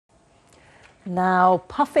Now,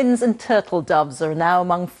 puffins and turtle doves are now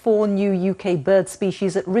among 4 new UK bird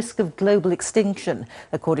species at risk of global extinction,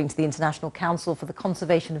 according to the International Council for the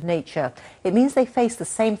Conservation of Nature. It means they face the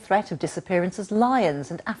same threat of disappearance as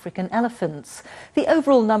lions and African elephants. The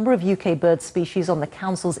overall number of UK bird species on the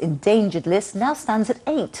Council's endangered list now stands at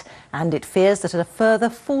 8, and it fears that a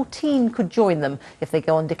further 14 could join them if they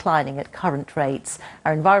go on declining at current rates.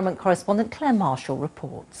 Our environment correspondent Claire Marshall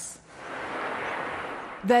reports.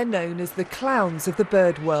 They're known as the clowns of the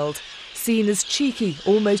bird world, seen as cheeky,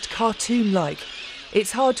 almost cartoon-like.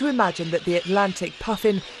 It's hard to imagine that the Atlantic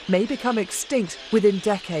puffin may become extinct within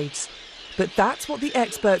decades. But that's what the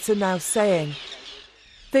experts are now saying.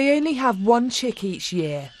 They only have one chick each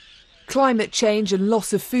year. Climate change and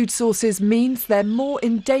loss of food sources means they're more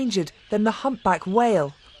endangered than the humpback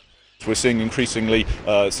whale. We're seeing increasingly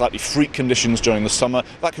slightly freak conditions during the summer.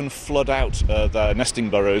 That can flood out their nesting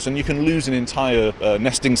burrows, and you can lose an entire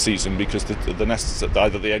nesting season because the nests,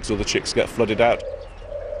 either the eggs or the chicks, get flooded out.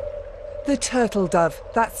 The turtle dove,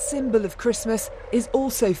 that symbol of Christmas, is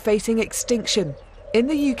also facing extinction. In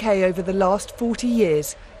the UK over the last 40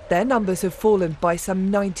 years, their numbers have fallen by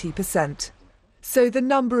some 90%. So the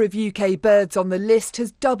number of UK birds on the list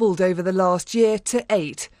has doubled over the last year to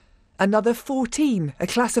 8. Another 14 are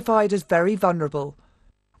classified as very vulnerable.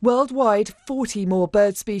 Worldwide, 40 more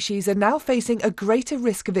bird species are now facing a greater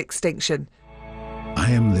risk of extinction. I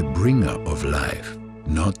am the bringer of life,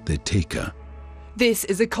 not the taker. This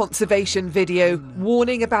is a conservation video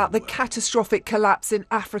warning about the catastrophic collapse in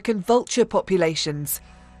African vulture populations.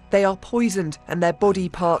 They are poisoned and their body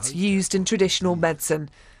parts used in traditional medicine.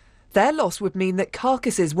 Their loss would mean that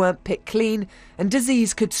carcasses weren't picked clean and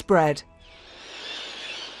disease could spread.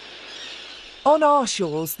 On our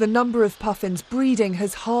shores, the number of puffins breeding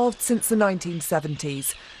has halved since the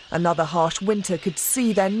 1970s. Another harsh winter could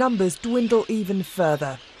see their numbers dwindle even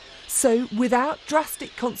further. So, without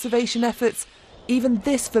drastic conservation efforts, even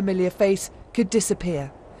this familiar face could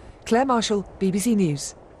disappear. Claire Marshall, BBC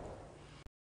News.